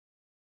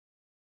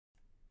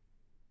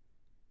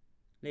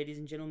Ladies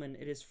and gentlemen,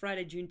 it is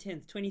Friday, June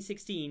 10th,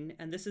 2016,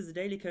 and this is the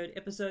Daily Code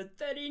episode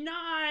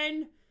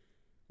 39!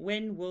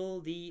 When will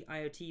the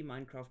IoT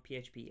Minecraft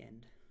PHP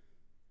end?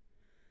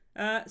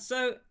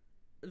 So,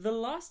 the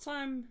last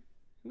time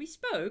we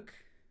spoke,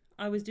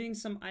 I was doing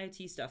some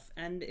IoT stuff,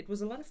 and it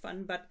was a lot of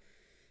fun, but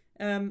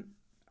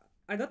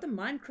I got the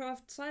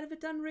Minecraft side of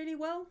it done really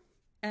well,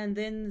 and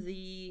then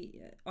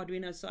the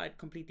Arduino side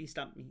completely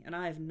stumped me, and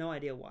I have no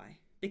idea why.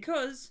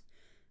 Because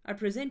I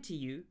present to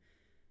you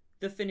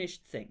the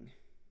finished thing.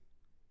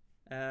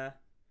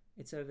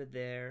 It's over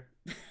there.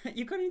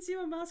 You can't even see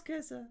my mouse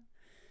cursor.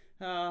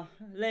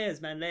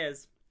 Layers, man,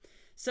 layers.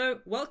 So,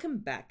 welcome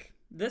back.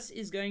 This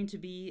is going to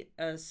be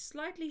a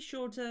slightly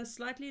shorter,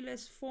 slightly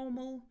less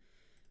formal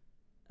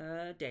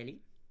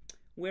daily,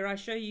 where I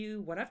show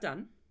you what I've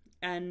done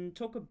and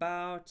talk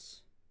about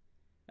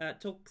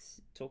talk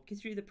you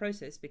through the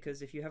process,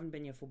 because if you haven't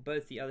been here for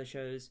both the other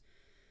shows,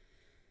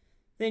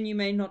 then you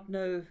may not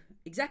know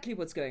exactly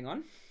what's going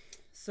on.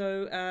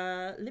 So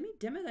let me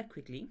demo that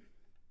quickly.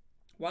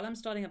 While I'm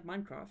starting up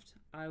Minecraft,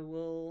 I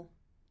will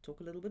talk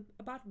a little bit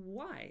about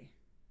why.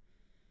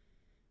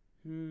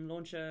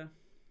 Launcher.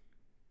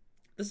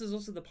 This is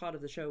also the part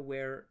of the show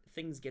where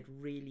things get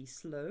really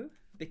slow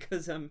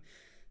because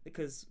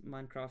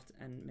Minecraft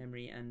and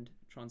memory and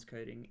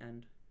transcoding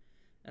and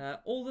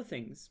all the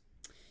things.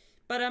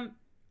 But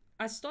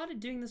I started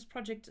doing this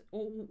project,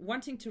 or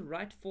wanting to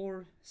write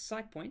for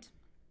SitePoint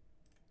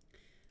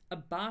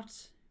about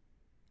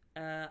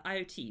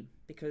IoT,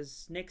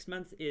 because next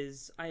month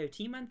is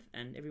IoT month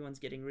and everyone's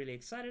getting really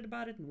excited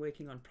about it and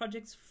working on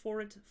projects for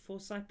it for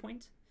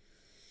SitePoint.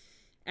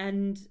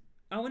 And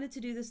I wanted to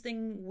do this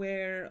thing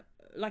where,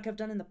 like I've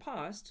done in the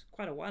past,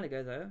 quite a while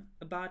ago though,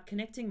 about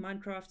connecting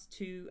Minecraft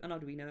to an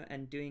Arduino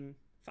and doing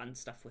fun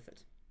stuff with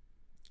it.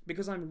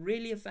 Because I'm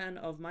really a fan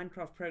of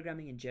Minecraft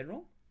programming in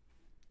general,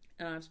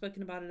 and I've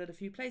spoken about it at a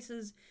few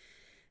places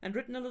and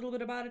written a little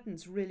bit about it, and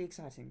it's really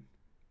exciting.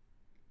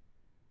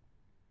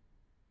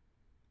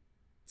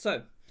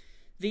 So,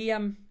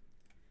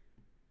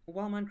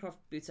 while Minecraft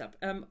boots up,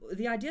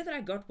 the idea that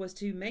I got was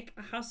to make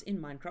a house in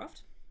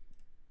Minecraft,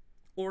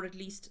 or at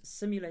least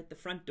simulate the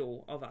front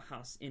door of a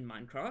house in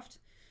Minecraft,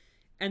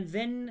 and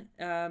then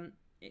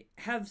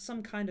have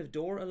some kind of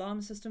door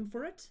alarm system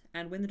for it,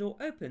 and when the door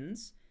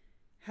opens,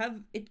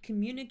 have it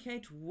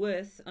communicate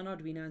with an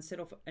Arduino and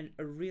set off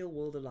a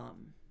real-world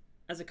alarm,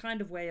 as a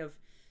kind of way of,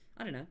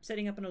 I don't know,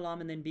 setting up an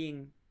alarm and then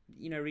being,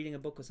 you know, reading a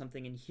book or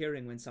something and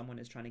hearing when someone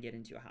is trying to get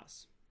into your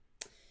house.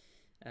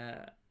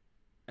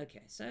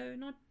 Okay, so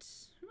not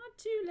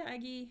too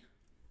laggy.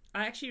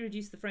 I actually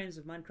reduced the frames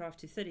of Minecraft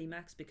to 30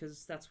 max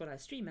because that's what I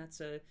stream at,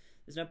 so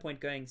there's no point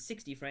going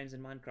 60 frames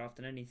in Minecraft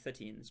and only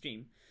 30 in the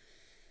stream.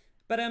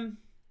 But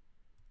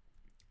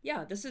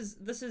yeah, this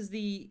is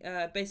the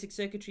basic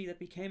circuitry that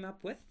we came up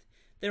with.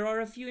 There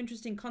are a few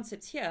interesting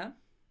concepts here,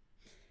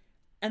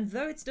 and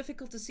though it's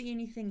difficult to see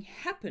anything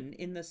happen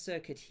in the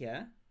circuit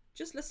here,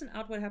 just listen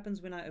out what happens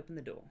when I open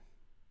the door.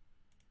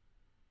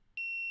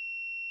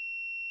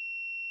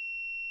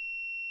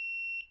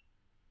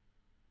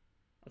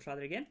 I'll try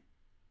that again.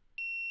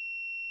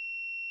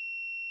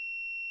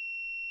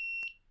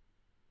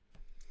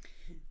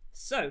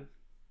 So,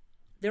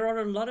 there are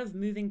a lot of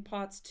moving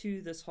parts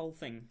to this whole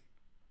thing.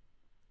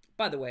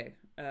 By the way,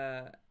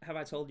 have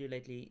I told you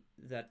lately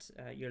that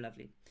you're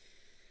lovely?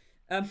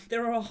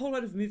 There are a whole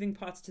lot of moving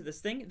parts to this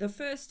thing. The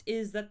first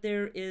is that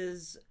there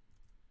is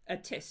a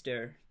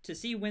tester to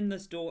see when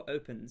this door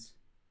opens,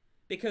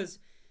 because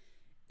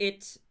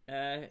it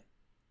I'll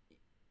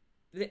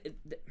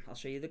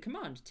show you the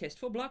command. Test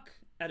for block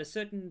at a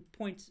certain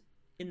point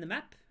in the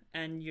map,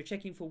 and you're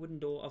checking for wooden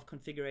door of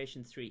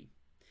configuration 3.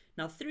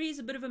 Now 3 is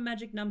a bit of a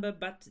magic number,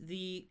 but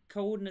the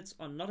coordinates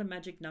are not a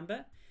magic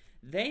number.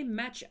 They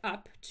match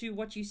up to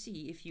what you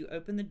see if you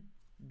open the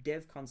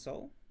dev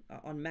console.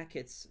 On Mac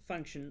it's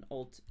function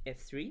Alt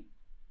F3.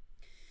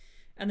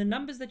 And the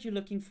numbers that you're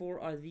looking for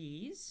are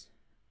these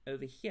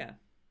over here.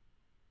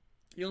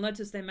 You'll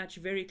notice they match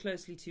very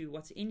closely to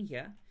what's in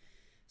here.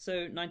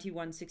 So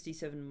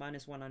 9167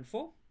 minus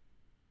 194.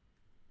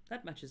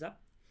 That matches up.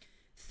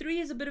 3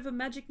 is a bit of a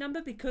magic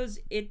number because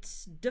it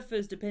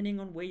differs depending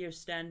on where you're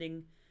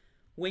standing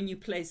when you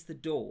place the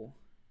door.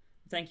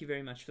 Thank you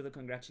very much for the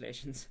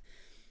congratulations.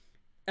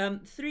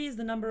 3 is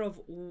the number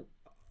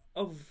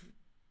of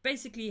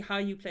basically how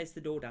you place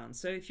the door down.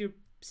 So if you're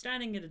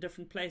standing at a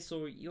different place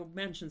or your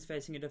mansion's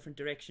facing a different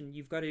direction,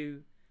 you've got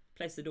to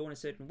place the door in a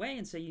certain way,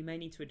 and so you may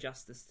need to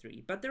adjust this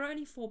 3. But there are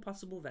only 4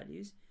 possible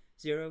values: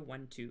 0,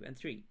 1, 2, and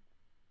 3.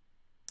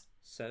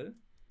 So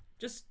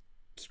just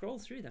scroll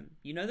through them.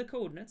 You know the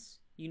coordinates.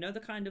 You know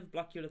the kind of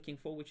block you're looking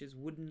for, which is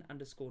wooden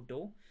underscore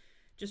door.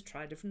 Just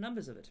try different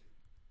numbers of it.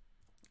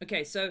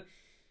 Okay, so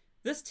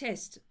this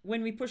test,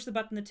 when we push the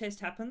button, the test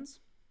happens.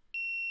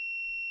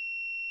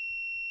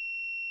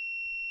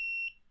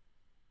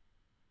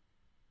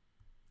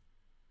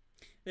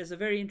 There's a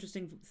very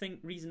interesting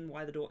reason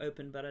why the door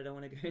opened, but I don't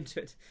want to go into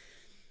it.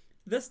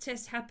 This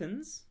test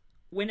happens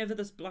whenever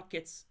this block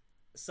gets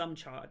some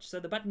charge.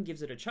 So the button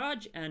gives it a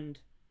charge and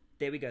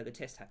there we go, the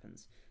test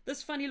happens.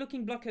 This funny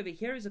looking block over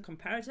here is a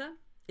comparator.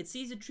 It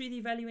sees a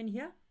true value in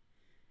here,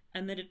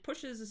 and then it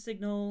pushes a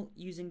signal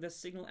using the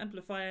signal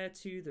amplifier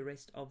to the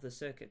rest of the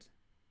circuit.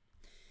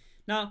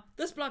 Now,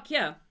 this block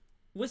here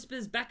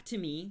whispers back to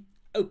me,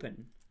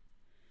 open.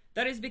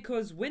 That is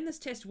because when this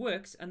test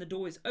works and the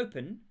door is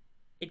open,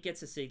 it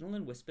gets a signal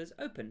and whispers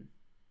open.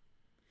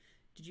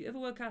 Did you ever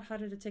work out how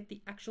to detect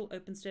the actual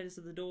open status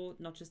of the door,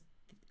 not just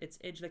its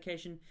edge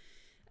location?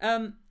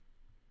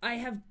 I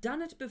have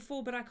done it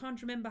before, but I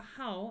can't remember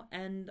how,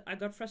 and I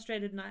got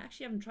frustrated, and I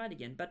actually haven't tried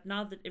again. But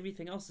now that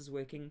everything else is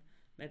working,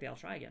 maybe I'll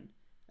try again.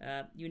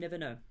 You never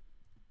know.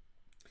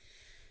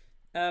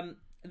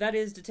 That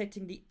is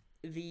detecting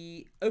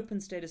the open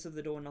status of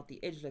the door, not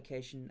the edge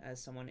location,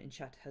 as someone in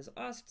chat has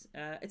asked.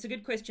 It's a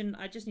good question.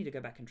 I just need to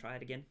go back and try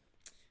it again.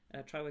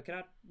 Try work it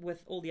out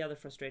with all the other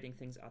frustrating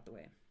things out the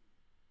way.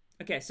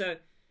 Okay, so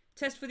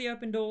test for the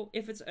open door.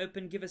 If it's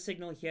open, give a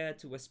signal here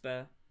to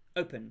whisper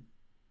open.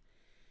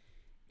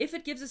 If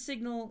it gives a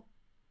signal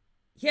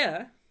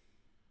here,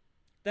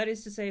 that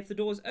is to say if the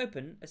door is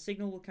open, a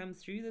signal will come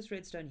through this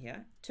redstone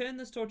here, turn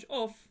this torch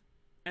off,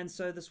 and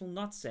so this will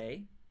not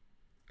say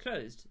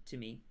closed to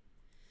me.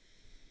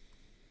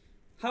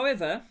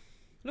 However,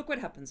 look what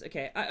happens.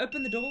 Okay, I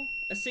open the door,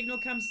 a signal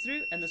comes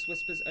through, and this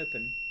whispers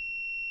open.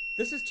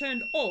 This is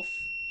turned off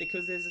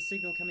because there's a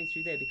signal coming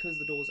through there because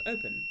the door is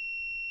open.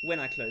 When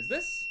I close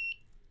this,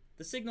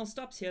 the signal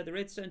stops here, the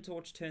redstone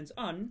torch turns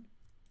on,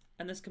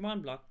 and this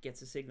command block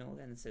gets a signal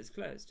and it says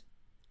closed.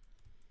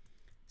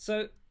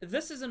 So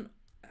this is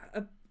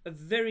a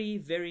very,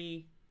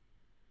 very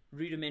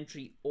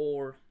rudimentary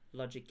OR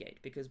logic gate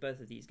because both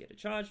of these get a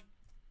charge.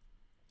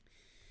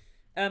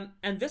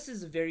 And this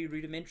is a very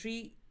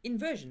rudimentary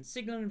inversion,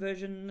 signal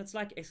inversion. It's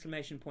like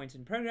exclamation point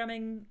in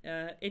programming.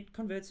 It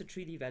converts a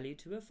true value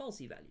to a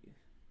falsy value.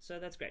 So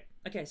that's great.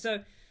 Okay, so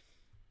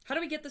how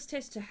do we get this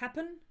test to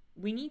happen?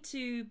 We need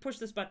to push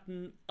this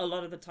button a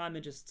lot of the time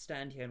and just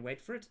stand here and wait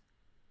for it.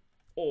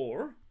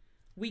 Or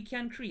we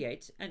can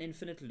create an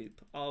infinite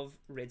loop of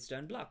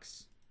redstone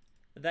blocks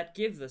that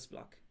give this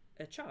block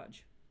a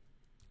charge.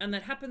 And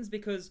that happens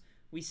because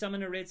we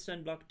summon a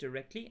redstone block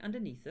directly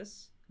underneath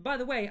this. By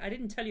the way, I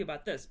didn't tell you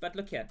about this, but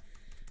look here.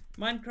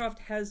 Minecraft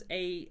has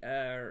a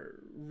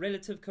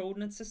relative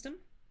coordinate system.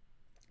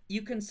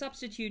 You can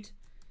substitute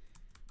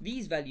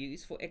these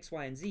values for x,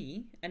 y, and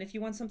z, and if you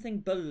want something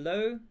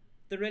below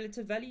the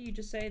relative value, you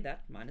just say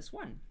that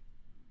 -1.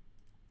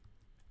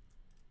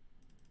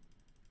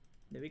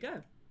 There we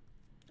go.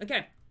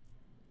 Okay.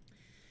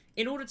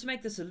 In order to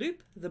make this a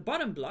loop, the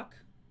bottom block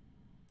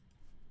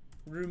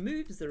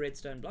removes the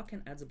redstone block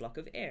and adds a block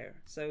of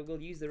air. So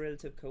we'll use the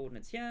relative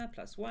coordinates here,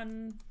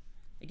 +1,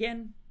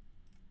 again.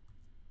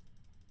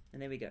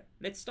 And there we go.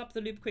 Let's stop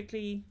the loop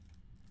quickly.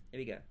 There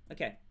we go.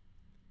 Okay.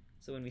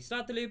 So when we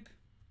start the loop,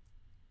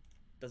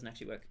 it doesn't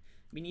actually work.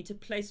 We need to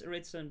place a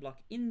redstone block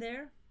in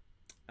there.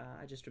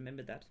 I just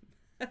remembered that.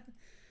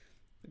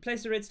 We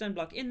place a redstone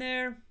block in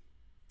there,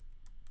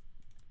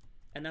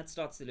 and that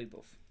starts the loop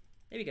off.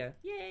 There we go.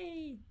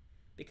 Yay!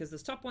 Because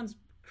this top one's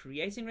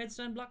creating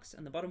redstone blocks,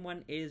 and the bottom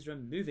one is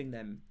removing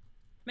them.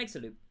 Makes a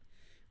loop.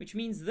 Which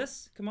means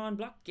this command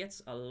block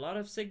gets a lot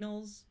of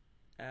signals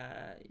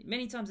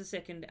many times a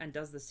second and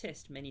does this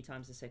test many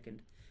times a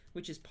second.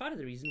 Which is part of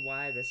the reason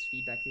why this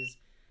feedback is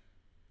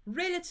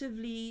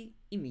relatively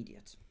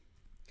immediate.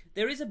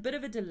 There is a bit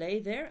of a delay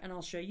there, and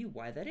I'll show you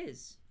why that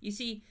is. You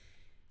see,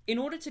 in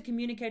order to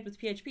communicate with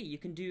PHP, you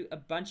can do a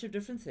bunch of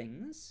different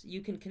things.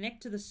 You can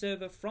connect to the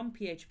server from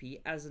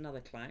PHP as another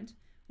client,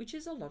 which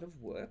is a lot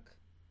of work.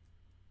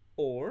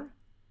 Or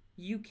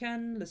you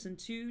can listen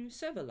to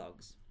server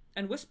logs.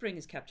 And whispering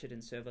is captured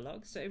in server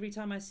logs, so every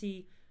time I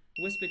see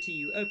whisper to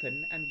you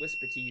open and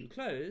whisper to you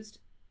closed,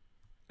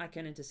 I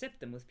can intercept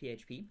them with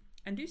PHP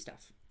and do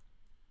stuff.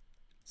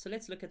 So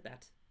let's look at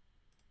that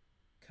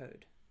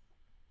code.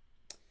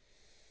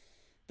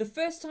 The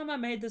first time I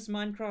made this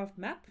Minecraft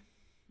map,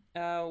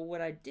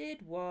 what I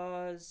did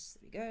was,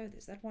 there we go,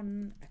 there's that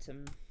one,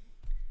 atom.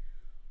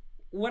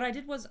 What I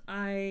did was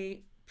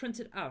I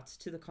printed out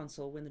to the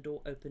console when the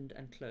door opened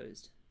and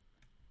closed,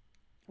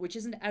 which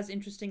isn't as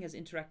interesting as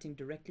interacting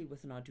directly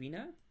with an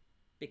Arduino,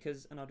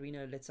 because an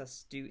Arduino lets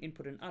us do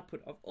input and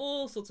output of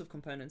all sorts of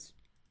components,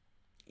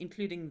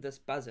 including this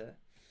buzzer.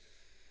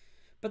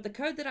 But the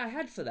code that I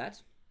had for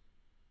that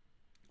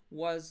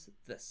was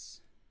this.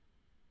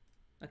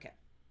 Okay.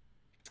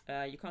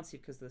 You can't see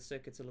it because the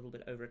circuit's a little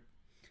bit over it.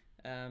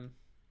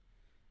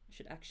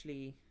 Should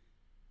actually,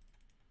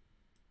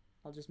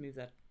 I'll just move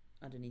that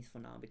underneath for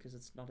now because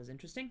it's not as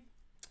interesting.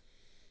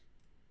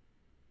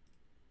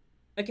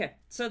 Okay,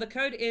 so the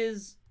code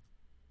is,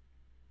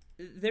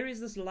 there is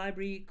this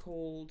library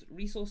called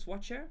Resource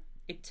Watcher.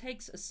 It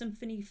takes a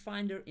Symphony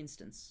Finder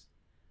instance,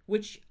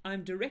 which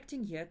I'm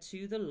directing here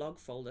to the log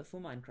folder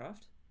for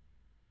Minecraft.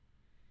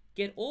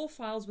 Get all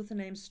files with the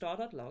name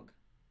star.log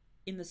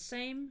in the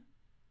same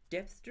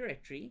depth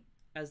directory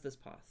as this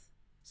path.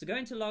 So go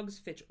into logs,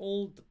 fetch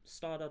all the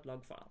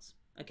star.log files.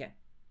 Okay,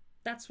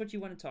 that's what you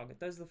want to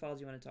target. Those are the files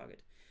you want to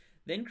target.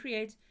 Then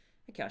create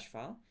a cache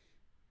file.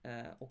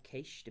 or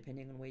cache,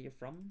 depending on where you're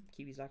from.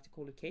 Kiwis like to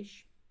call it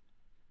cache.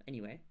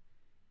 Anyway,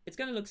 it's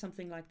going to look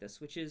something like this,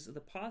 which is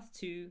the path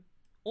to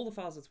all the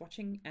files it's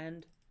watching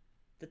and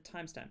the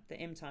timestamp, the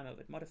M time of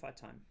it, modified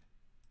time.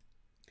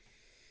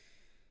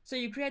 So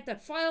you create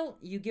that file,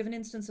 you give an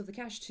instance of the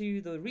cache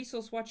to the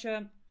resource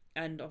watcher,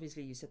 and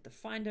obviously you set the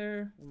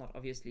finder, well, not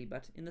obviously,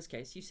 but in this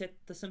case you set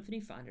the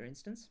Symfony Finder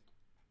instance.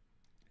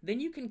 Then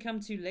you can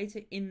come to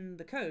later in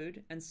the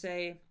code and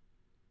say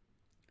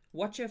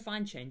watcher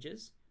find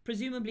changes,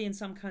 presumably in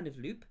some kind of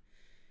loop,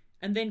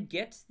 and then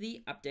get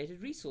the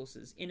updated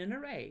resources in an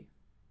array.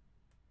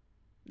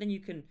 Then you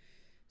can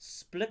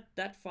split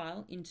that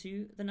file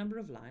into the number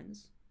of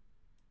lines,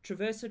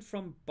 traverse it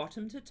from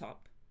bottom to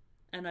top,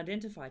 and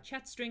identify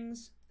chat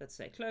strings that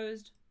say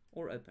closed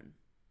or open.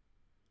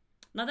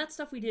 Now that's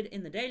stuff we did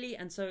in the daily,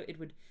 and so it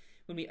would,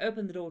 when we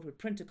opened the door, it would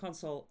print a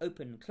console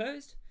open,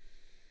 closed.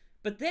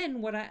 But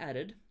then what I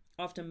added,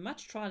 after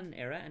much trial and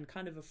error and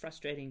kind of a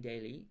frustrating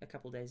daily a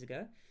couple days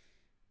ago,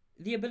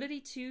 the ability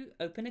to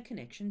open a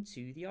connection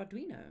to the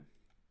Arduino.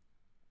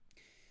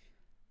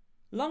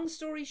 Long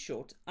story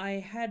short, I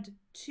had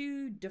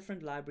two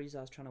different libraries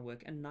I was trying to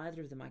work, and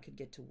neither of them I could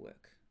get to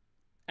work.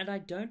 And I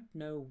don't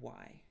know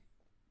why.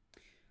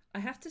 I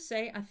have to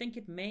say, I think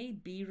it may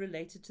be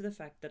related to the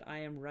fact that I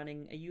am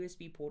running a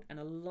USB port and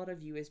a lot of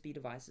USB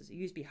devices, a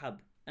USB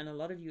hub and a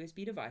lot of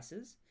USB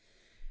devices,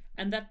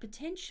 and that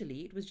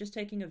potentially it was just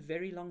taking a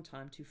very long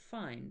time to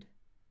find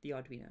the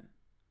Arduino.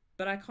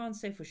 But I can't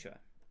say for sure.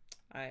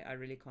 I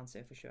really can't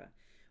say for sure.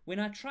 When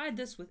I tried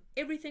this with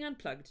everything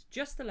unplugged,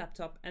 just the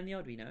laptop and the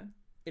Arduino,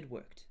 it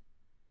worked.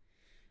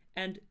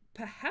 And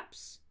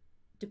perhaps,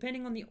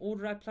 depending on the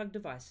order I plug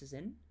devices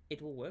in,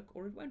 it will work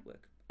or it won't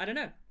work. I don't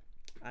know.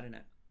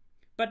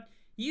 But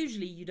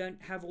usually you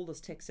don't have all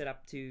this tech set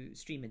up to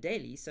stream a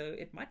daily, so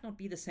it might not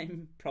be the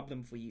same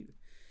problem for you.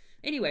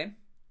 Anyway,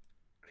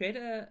 create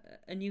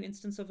a new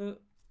instance of a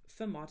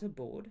Fermata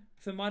board.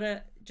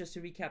 Fermata, just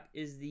to recap,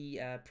 is the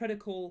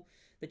protocol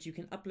that you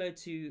can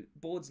upload to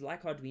boards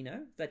like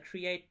Arduino that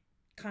create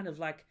kind of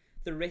like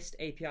the REST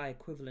API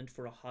equivalent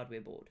for a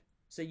hardware board.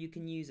 So you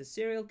can use a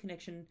serial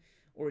connection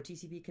or a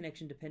TCP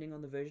connection depending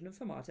on the version of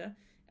Fermata,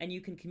 and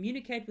you can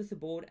communicate with the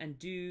board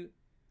and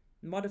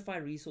modify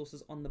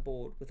resources on the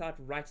board without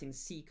writing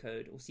C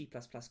code or C++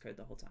 code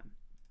the whole time.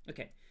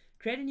 Okay,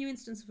 create a new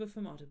instance of a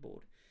Fermata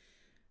board.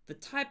 The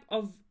type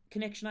of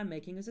connection I'm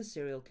making is a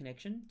serial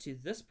connection to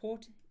this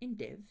port in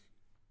dev.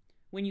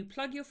 When you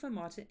plug your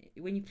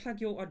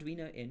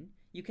Arduino in,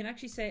 you can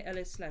actually say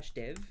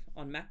ls/dev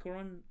on Mac or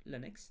on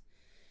Linux,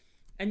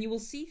 and you will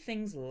see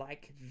things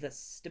like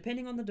this,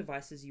 depending on the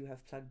devices you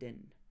have plugged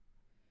in.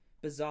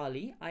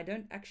 Bizarrely, I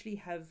don't actually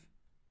have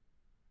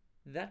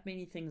that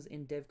many things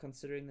in dev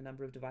considering the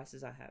number of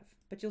devices I have.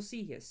 But you'll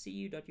see here,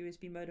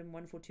 cu.usb modem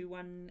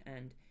 1421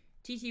 and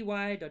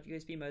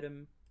tty.usb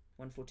modem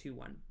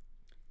 1421.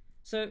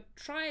 So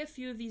try a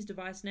few of these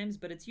device names,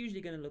 but it's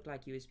usually going to look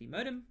like USB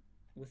modem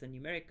with a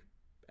numeric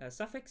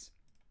suffix.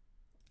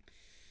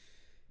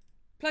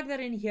 Plug that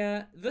in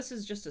here. This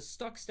is just a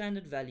stock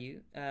standard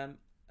value.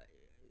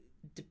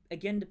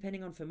 Again,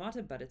 depending on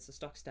Fermata, but it's a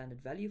stock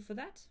standard value for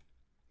that.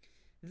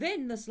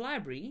 Then this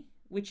library,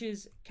 which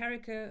is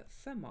Carica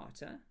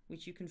Fermata,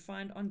 which you can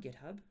find on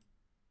GitHub,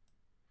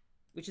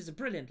 which is a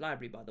brilliant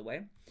library, by the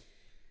way.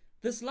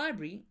 This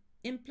library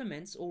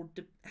implements or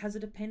has a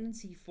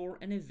dependency for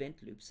an event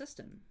loop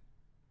system.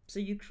 So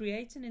you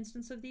create an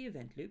instance of the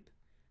event loop,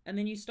 and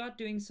then you start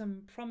doing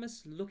some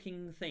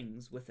promise-looking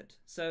things with it.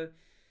 So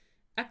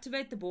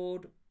activate the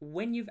board.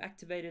 When you've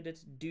activated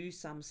it, do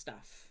some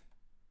stuff,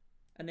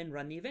 and then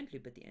run the event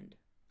loop at the end.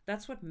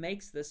 That's what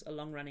makes this a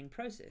long-running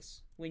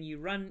process. When you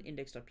run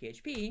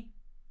index.php,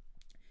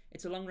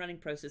 it's a long-running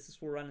process.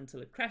 This will run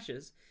until it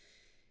crashes.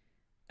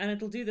 And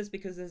it'll do this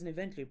because there's an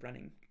event loop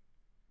running,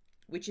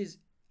 which is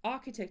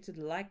architected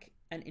like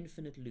an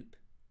infinite loop,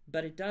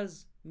 but it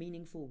does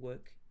meaningful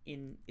work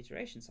in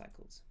iteration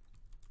cycles.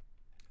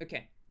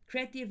 Okay,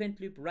 create the event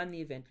loop, run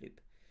the event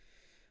loop.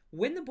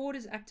 When the board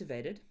is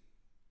activated,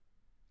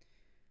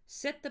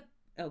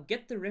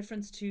 get the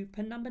reference to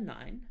pin number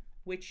 9,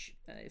 which,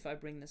 if I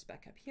bring this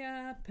back up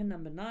here, pin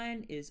number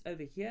 9 is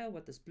over here,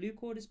 what this blue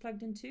cord is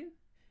plugged into,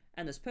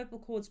 and this purple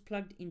cord's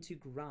plugged into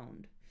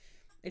ground.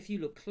 If you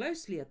look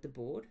closely at the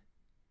board,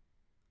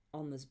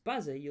 on this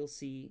buzzer, you'll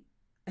see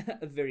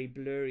a very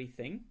blurry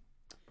thing.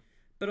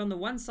 But on the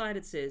one side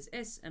it says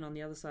S, and on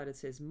the other side it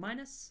says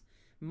minus.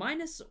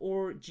 Minus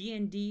or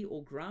GND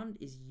or ground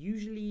is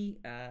usually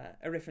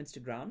a reference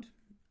to ground.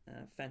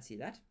 Fancy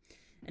that.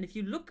 And if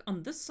you look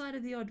on this side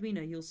of the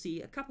Arduino, you'll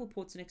see a couple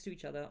ports next to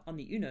each other, on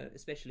the Uno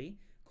especially,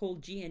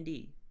 called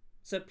GND.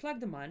 So plug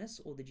the minus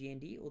or the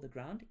GND or the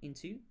ground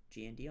into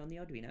GND on the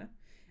Arduino,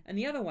 and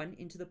the other one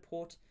into the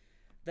port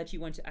that you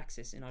want to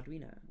access in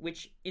Arduino,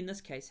 which in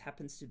this case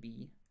happens to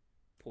be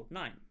port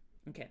 9.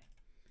 Okay.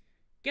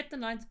 Get the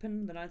 9th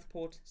pin, the 9th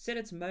port, set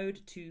its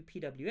mode to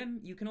PWM.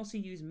 You can also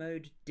use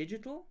mode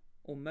digital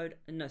or mode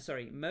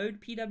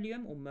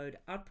PWM or mode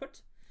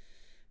output.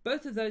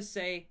 Both of those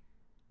say,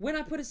 when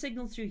I put a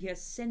signal through here,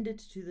 send it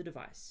to the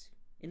device.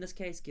 In this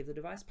case, give the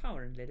device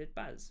power and let it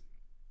buzz.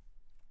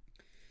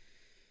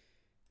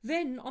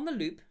 Then on the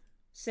loop,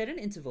 set an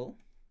interval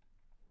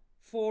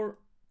for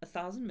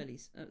 1,000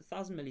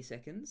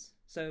 milliseconds.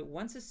 So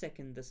once a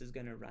second this is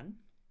going to run.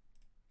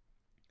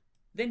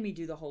 Then we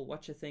do the whole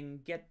watcher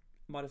thing, get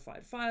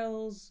modified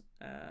files,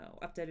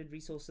 updated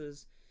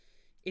resources.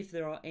 If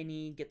there are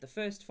any, get the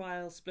first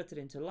file, split it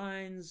into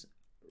lines,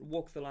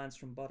 walk the lines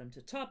from bottom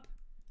to top,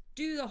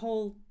 do the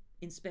whole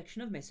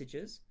inspection of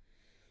messages.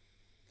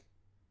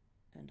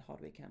 And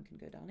hardware cam can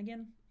go down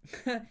again.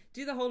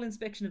 Do the whole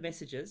inspection of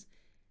messages.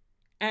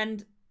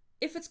 And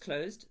if it's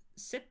closed,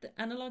 set the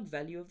analog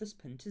value of this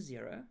pin to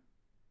 0,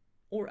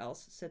 or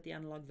else set the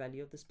analog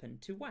value of this pin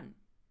to 1.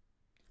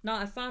 Now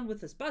I found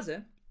with this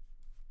buzzer,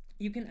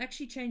 you can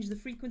actually change the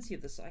frequency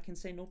of this. I can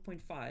say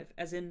 0.5,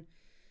 as in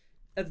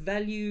a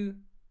value.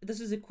 This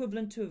is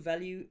equivalent to a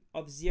value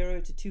of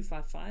 0 to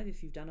 255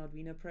 if you've done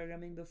Arduino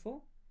programming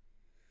before.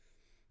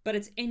 But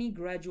it's any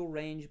gradual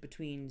range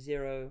between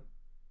 0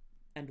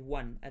 and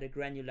 1 at a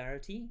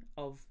granularity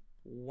of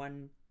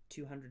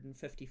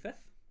 1/255th.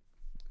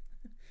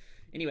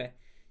 Anyway,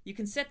 you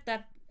can set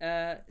that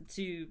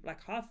to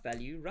like half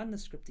value, run the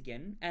script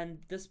again,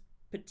 and this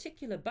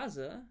particular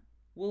buzzer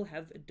will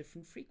have a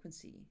different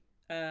frequency.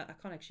 I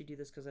can't actually do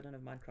this because I don't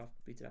have Minecraft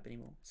booted up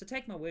anymore. So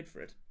take my word for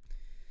it.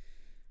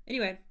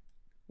 Anyway,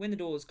 when the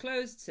door is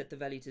closed, set the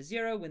value to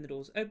 0. When the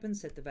door is open,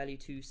 set the value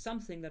to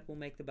something that will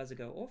make the buzzer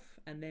go off,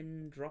 and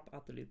then drop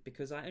out the loop,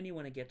 because I only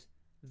want to get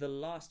the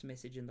last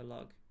message in the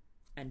log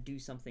and do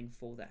something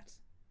for that.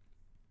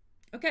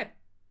 Okay,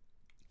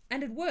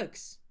 and it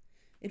works.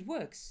 It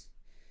works.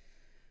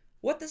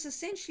 What this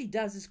essentially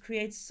does is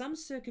create some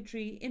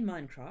circuitry in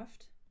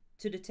Minecraft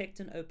to detect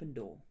an open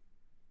door.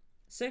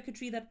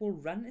 Circuitry that will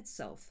run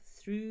itself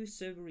through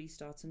server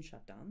restarts and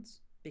shutdowns,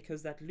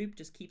 because that loop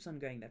just keeps on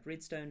going. That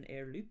redstone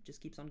air loop just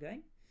keeps on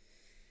going.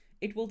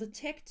 It will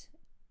detect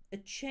a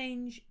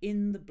change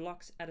in the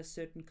blocks at a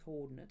certain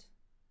coordinate,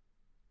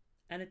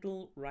 and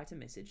it'll write a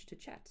message to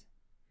chat.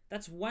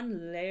 That's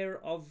one layer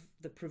of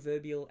the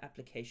proverbial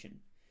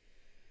application.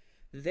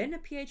 Then a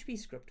PHP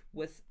script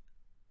with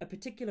a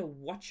particular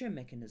watcher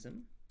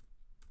mechanism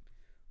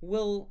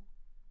will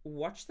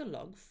watch the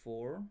log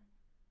for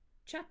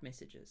chat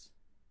messages.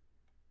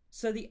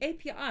 So the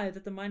API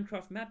that the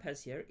Minecraft map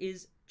has here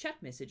is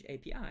chat message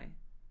API.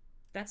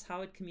 That's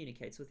how it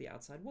communicates with the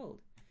outside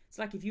world. It's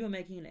like if you were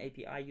making an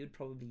API, you'd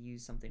probably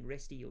use something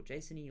REST-y or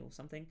JSON-y or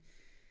something.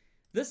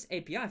 This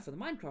API for the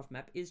Minecraft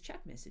map is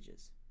chat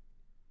messages.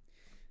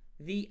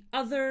 The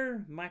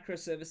other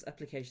microservice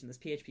application, this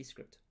PHP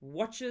script,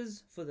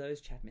 watches for those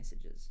chat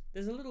messages.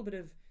 There's a little bit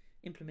of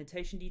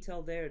implementation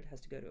detail there. It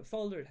has to go to a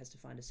folder, it has to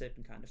find a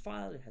certain kind of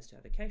file, it has to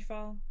have a cache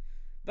file.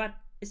 But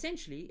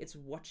essentially, it's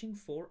watching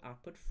for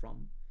output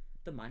from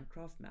the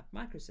Minecraft map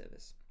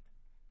microservice.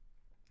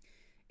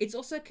 It's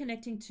also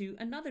connecting to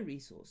another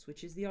resource,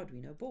 which is the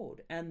Arduino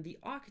board. And the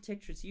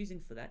architecture it's using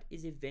for that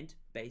is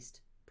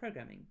event-based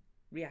programming,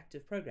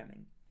 reactive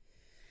programming.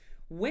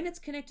 When it's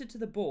connected to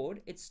the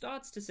board, it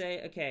starts to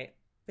say, okay,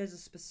 there's a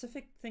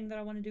specific thing that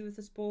I want to do with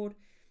this board,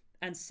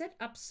 and set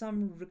up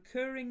some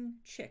recurring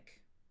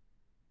check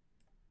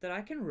that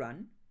I can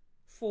run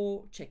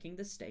for checking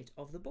the state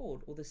of the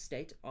board or the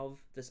state of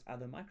this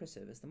other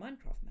microservice, the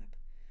Minecraft map.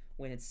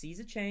 When it sees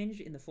a change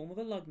in the form of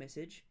a log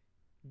message,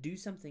 do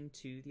something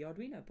to the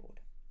Arduino board.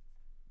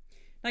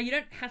 Now, you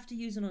don't have to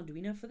use an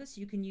Arduino for this.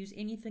 You can use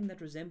anything that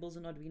resembles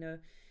an Arduino,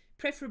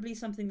 preferably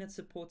something that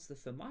supports the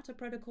Fermata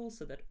protocol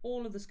so that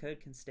all of this code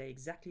can stay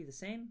exactly the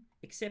same,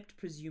 except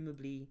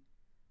presumably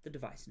the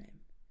device name.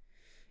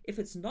 If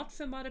it's not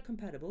Fermata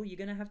compatible, you're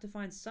going to have to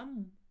find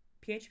some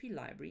PHP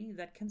library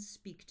that can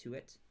speak to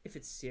it. If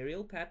it's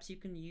serial, perhaps you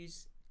can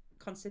use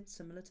concepts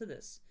similar to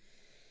this.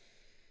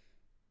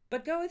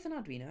 But go with an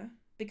Arduino,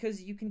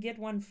 because you can get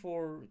one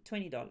for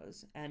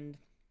 $20 and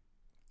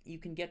you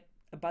can get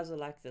a buzzer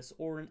like this,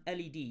 or an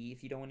LED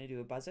if you don't want to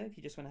do a buzzer, if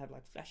you just want to have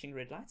like flashing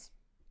red lights.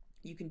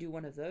 You can do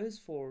one of those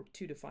for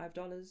 $2 to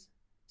 $5.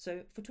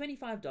 So for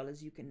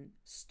 $25, you can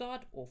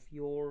start off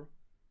your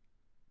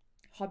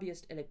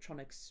hobbyist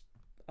electronics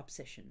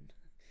obsession.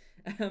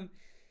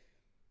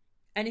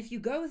 And if you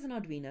go with an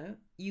Arduino,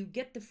 you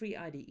get the free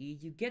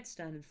IDE, you get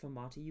standard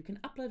Fermata, you can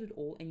upload it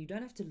all, and you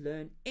don't have to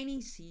learn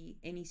any C,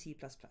 any C++.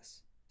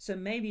 So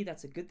maybe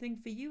that's a good thing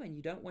for you, and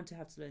you don't want to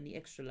have to learn the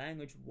extra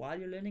language while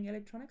you're learning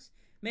electronics.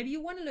 Maybe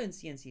you want to learn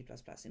C and C++,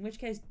 in which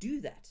case do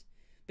that.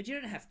 But you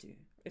don't have to.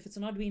 If it's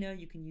an Arduino,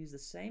 you can use the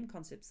same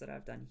concepts that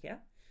I've done here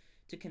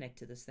to connect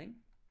to this thing.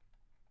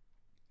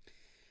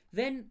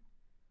 Then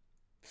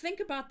think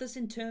about this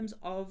in terms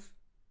of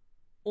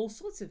all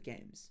sorts of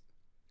games.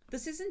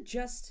 This isn't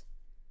just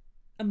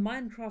a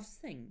Minecraft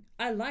thing.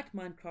 I like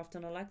Minecraft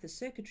and I like the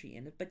circuitry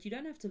in it, but you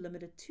don't have to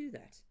limit it to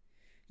that.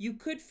 You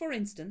could, for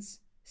instance,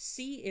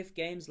 see if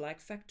games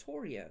like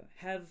Factorio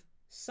have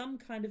some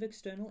kind of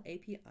external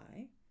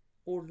API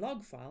or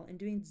log file and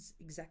doing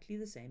exactly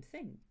the same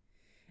thing.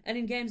 And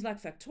in games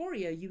like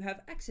Factorio, you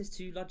have access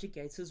to logic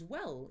gates as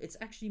well. It's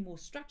actually more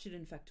structured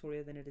in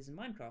Factorio than it is in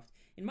Minecraft.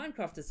 In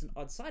Minecraft, it's an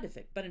odd side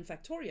effect, but in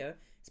Factorio,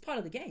 it's part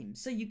of the game.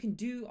 So you can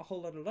do a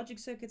whole lot of logic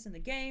circuits in the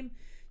game.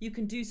 You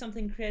can do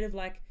something creative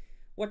like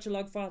watch a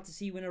log file to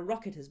see when a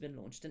rocket has been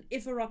launched. And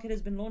if a rocket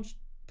has been launched,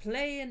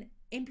 play an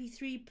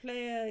MP3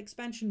 player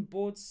expansion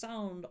board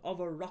sound of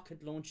a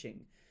rocket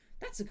launching.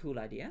 That's a cool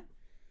idea.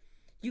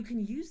 You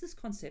can use this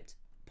concept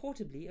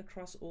portably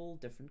across all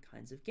different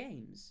kinds of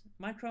games.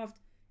 Minecraft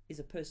is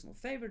a personal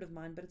favorite of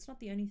mine, but it's not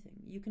the only thing.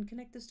 You can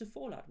connect this to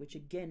Fallout, which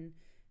again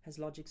has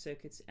logic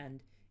circuits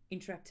and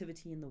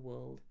interactivity in the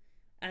world,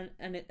 and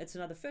it's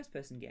another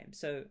first-person game.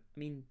 So, I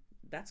mean,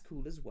 that's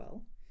cool as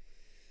well.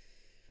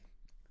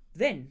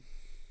 Then,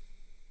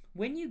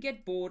 when you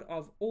get bored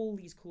of all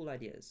these cool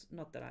ideas,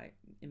 not that I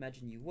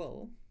imagine you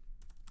will,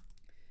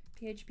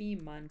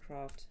 PHP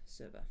Minecraft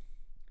server.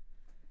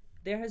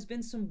 There has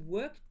been some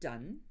work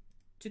done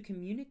to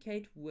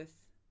communicate with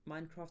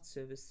Minecraft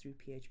servers through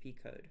PHP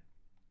code.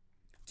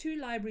 2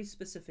 libraries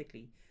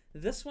specifically.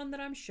 This one that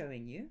I'm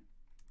showing you,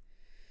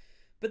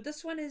 but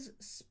this one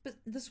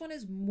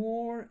is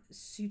more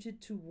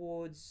suited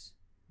towards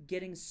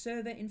getting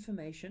server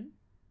information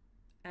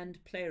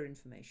and player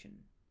information.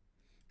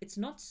 It's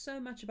not so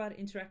much about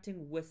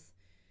interacting with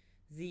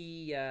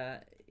the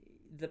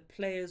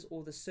players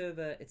or the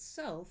server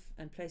itself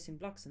and placing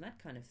blocks and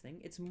that kind of thing.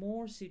 It's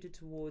more suited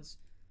towards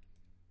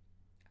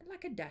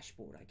like a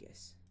dashboard, I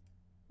guess,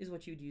 is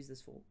what you would use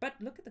this for. But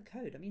look at the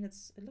code. I mean,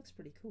 it looks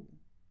pretty cool.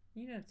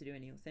 You don't have to do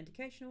any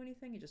authentication or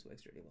anything. It just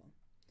works really well.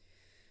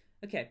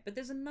 Okay, but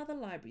there's another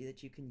library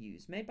that you can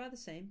use, made by the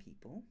same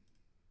people.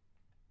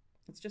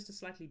 It's just a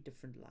slightly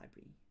different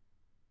library.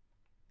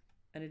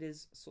 And it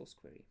is source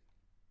query.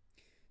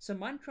 So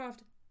Minecraft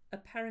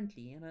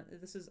apparently, and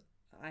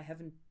I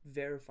haven't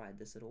verified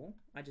this at all.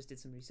 I just did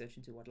some research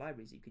into what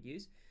libraries you could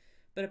use.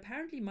 But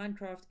apparently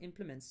Minecraft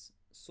implements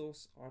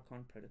source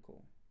Archon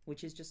protocol,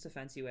 which is just a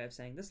fancy way of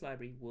saying this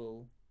library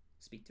will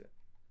speak to it.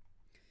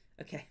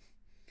 Okay.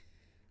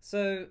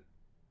 So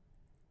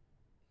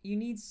you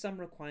need some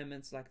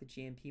requirements like the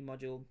GMP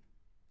module.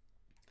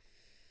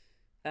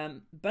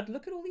 But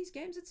look at all these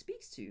games it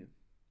speaks to.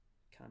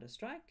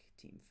 Counter-Strike,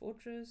 Team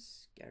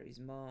Fortress, Gary's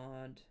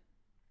Mod,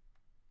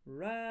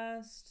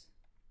 Rust,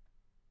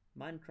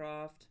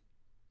 Minecraft.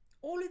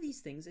 All of these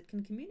things it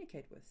can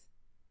communicate with.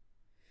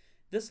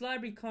 This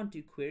library can't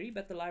do query,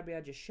 but the library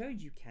I just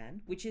showed you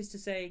can, which is to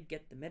say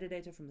get the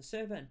metadata from the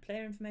server and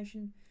player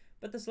information.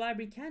 But this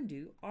library can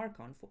do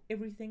Archon for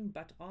everything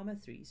but Arma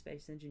 3,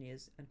 Space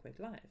Engineers, and Quake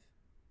Live.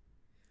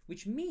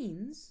 Which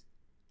means,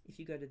 if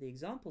you go to the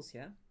examples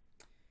here,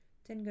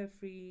 Tengo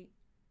Free,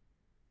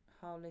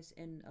 how less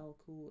NL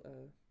cool,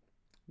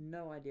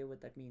 no idea what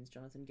that means,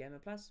 Jonathan Gamer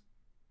Plus.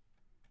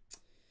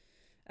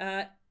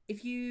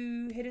 If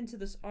you head into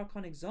this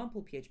Archon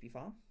example PHP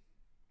file,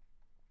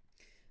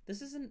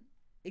 this is an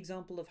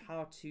example of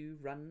how to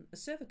run a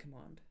server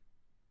command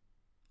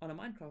on a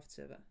Minecraft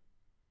server.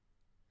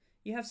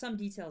 You have some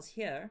details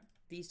here.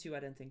 These 2 I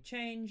don't think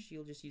change.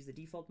 You'll just use the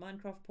default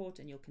Minecraft port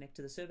and you'll connect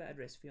to the server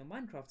address for your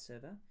Minecraft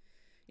server.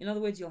 In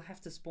other words, you'll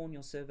have to spawn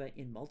your server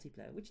in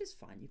multiplayer, which is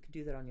fine. You can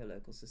do that on your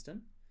local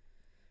system.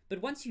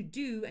 But once you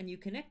do and you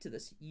connect to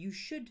this, you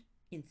should,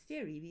 in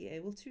theory, be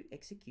able to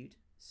execute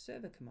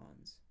server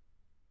commands.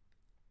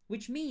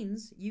 Which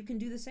means you can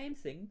do the same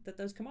thing that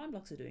those command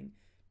blocks are doing.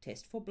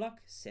 Test for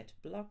block, set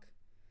block.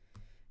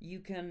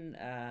 You can,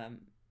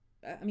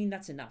 I mean,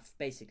 that's enough,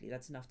 basically.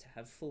 That's enough to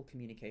have full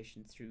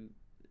communication through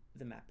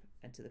the map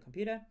and to the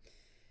computer.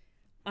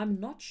 I'm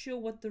not sure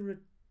what the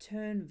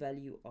return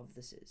value of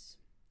this is,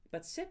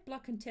 but set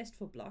block and test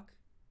for block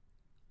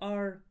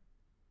are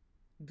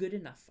good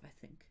enough, I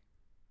think.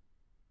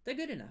 They're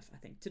good enough, I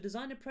think. To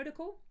design a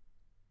protocol,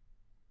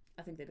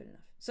 I think they're good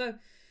enough. So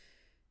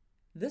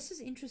this is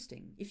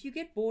interesting. If you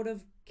get bored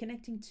of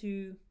connecting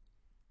to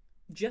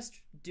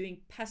just doing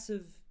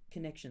passive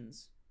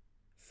connections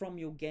from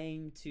your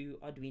game to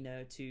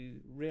Arduino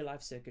to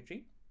real-life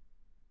circuitry,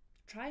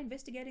 try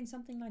investigating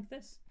something like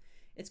this.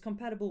 It's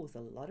compatible with a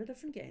lot of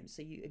different games,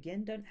 so you,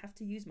 again, don't have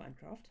to use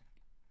Minecraft.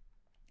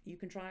 You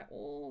can try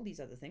all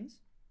these other things.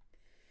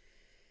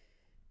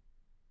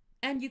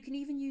 And you can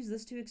even use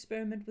this to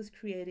experiment with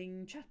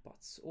creating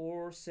chatbots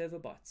or server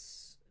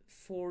bots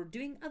for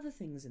doing other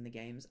things in the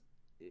games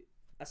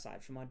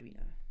aside from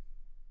Arduino.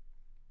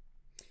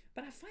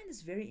 But I find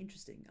this very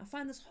interesting. I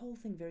find this whole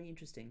thing very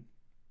interesting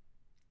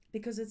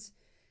because it's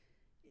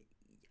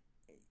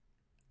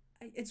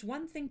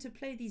one thing to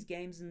play these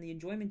games and the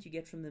enjoyment you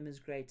get from them is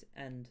great,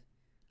 and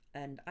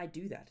I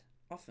do that.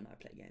 Often I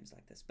play games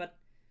like this, but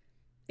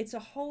it's a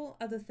whole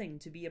other thing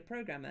to be a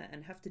programmer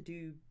and have to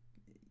do,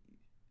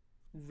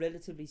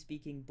 relatively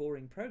speaking,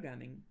 boring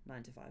programming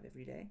 9 to 5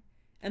 every day,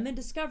 and then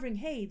discovering,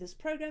 hey, this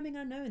programming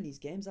I know in these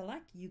games I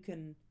like, you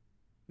can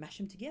mash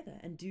them together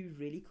and do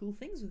really cool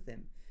things with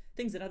them.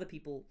 Things that other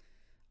people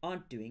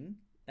aren't doing.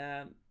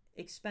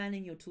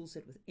 Expanding your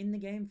toolset within the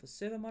game for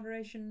server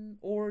moderation,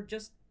 or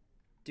just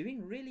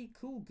doing really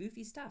cool,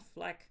 goofy stuff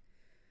like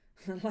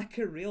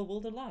a real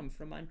world alarm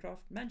from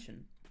Minecraft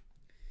Mansion.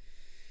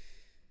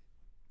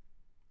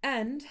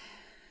 And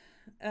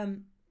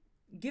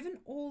given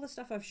all the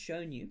stuff I've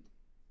shown you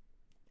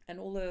and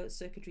all the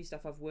circuitry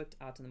stuff I've worked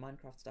out and the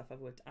Minecraft stuff I've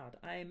worked out,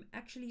 I'm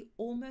actually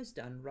almost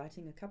done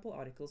writing a couple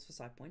articles for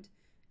SitePoint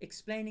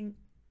explaining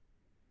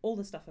all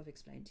the stuff I've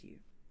explained to you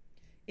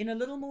in a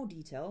little more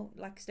detail,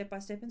 like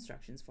step-by-step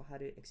instructions for how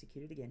to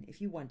execute it again if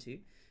you want to,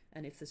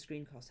 and if the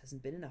screencast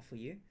hasn't been enough for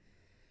you.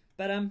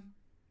 But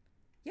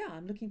yeah,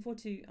 I'm looking forward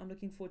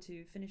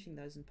to finishing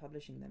those and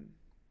publishing them,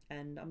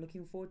 and I'm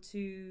looking forward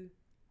to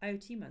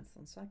IoT month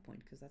on SitePoint,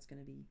 because that's going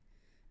to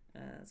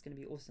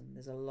be awesome.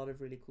 There's a lot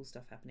of really cool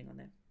stuff happening on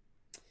there.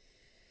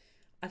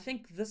 I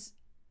think this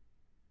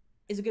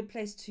is a good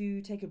place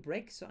to take a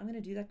break, so I'm going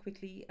to do that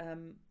quickly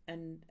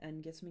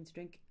and get something to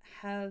drink,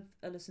 have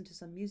a listen to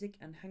some music,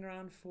 and hang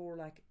around for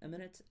like a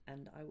minute,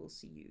 and I will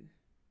see you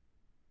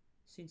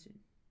soon.